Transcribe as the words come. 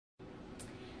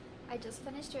I just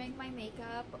finished doing my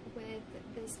makeup with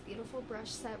this beautiful brush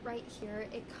set right here.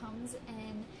 It comes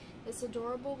in this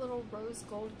adorable little rose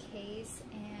gold case,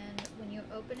 and when you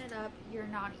open it up, you're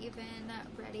not even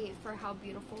ready for how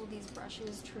beautiful these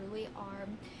brushes truly are.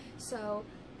 So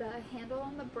the handle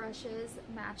on the brushes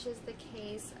matches the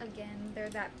case. Again, they're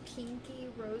that pinky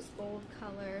rose gold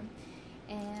color,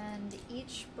 and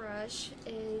each brush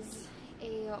is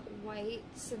a white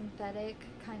synthetic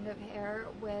kind of hair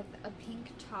with a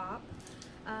pink top.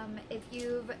 If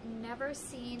you've never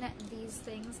seen these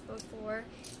things before,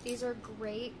 these are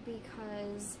great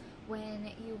because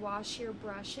when you wash your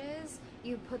brushes,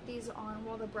 you put these on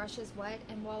while the brush is wet,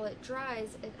 and while it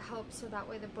dries, it helps so that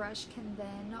way the brush can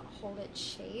then hold its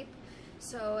shape.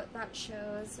 So that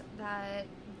shows that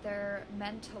they're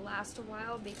meant to last a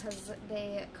while because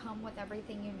they come with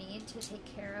everything you need to take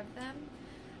care of them.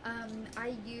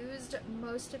 I used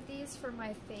most of these for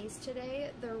my face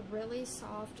today. They're really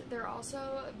soft. They're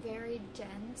also very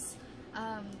dense.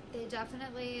 They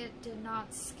definitely did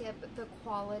not skip the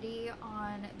quality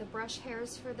on the brush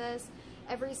hairs for this.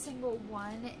 Every single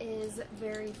one is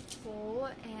very full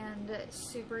and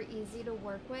super easy to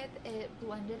work with. It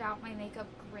blended out my makeup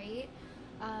great.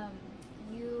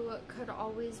 You could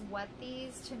always wet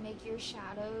these to make your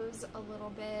shadows a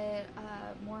little bit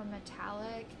more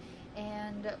metallic,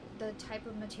 and the type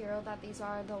of material that these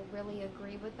are, they'll really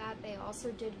agree with that. They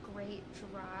also did great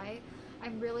dry.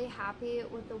 I'm really happy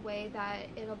with the way that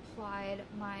it applied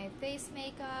my face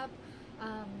makeup.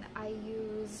 I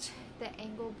used the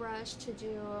angle brush to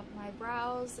do my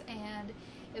brows, and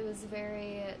it was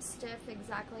very stiff,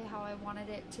 exactly how I wanted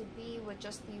it to be, with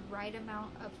just the right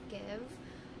amount of give.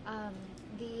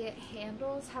 The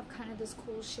handles have kind of this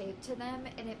cool shape to them,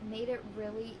 and it made it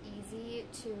really easy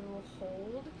to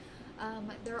hold.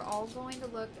 They're all going to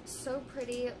look so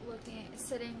pretty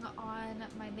sitting on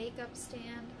my makeup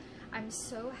stand. I'm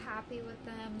so happy with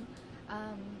them.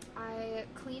 I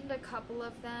cleaned a couple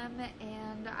of them,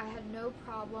 and I had no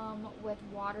problem with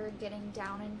water getting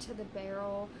down into the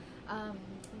barrel.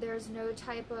 There's no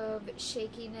type of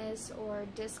shakiness or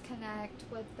disconnect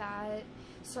with that.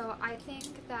 So I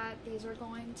think that these are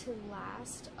going to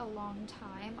last a long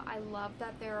time. I love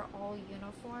that they're all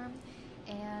uniform,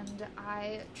 and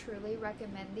I truly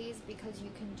recommend these because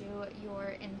you can do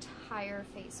your entire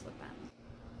face with them.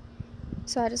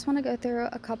 So I just want to go through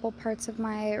a couple parts of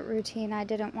my routine. I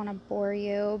didn't want to bore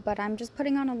you, but I'm just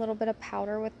putting on a little bit of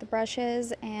powder with the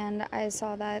brushes, and I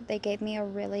saw that they gave me a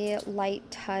really light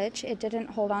touch. It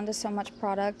didn't hold on to so much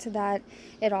product that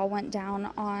it all went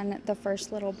down on the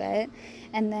first little bit.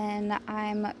 And then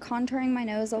I'm contouring my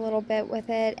nose a little bit with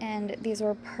it, and these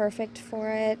were perfect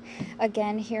for it.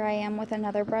 Again, here I am with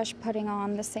another brush putting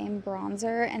on the same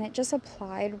bronzer, and it just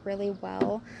applied really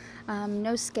well.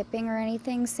 No skipping or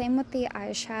anything. Same with the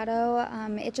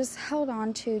eyeshadow. It just held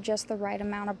on to just the right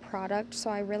amount of product, so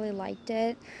I really liked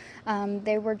it.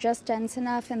 They were just dense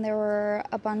enough, and there were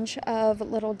a bunch of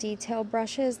little detail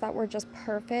brushes that were just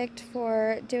perfect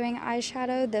for doing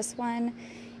eyeshadow. This one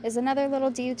is another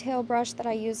little detail brush that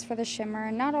I use for the shimmer.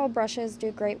 Not all brushes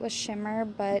do great with shimmer,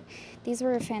 but these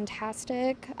were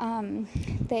fantastic.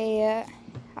 They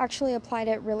actually applied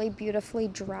it really beautifully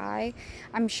dry.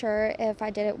 I'm sure if I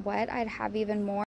did it wet, I'd have even more.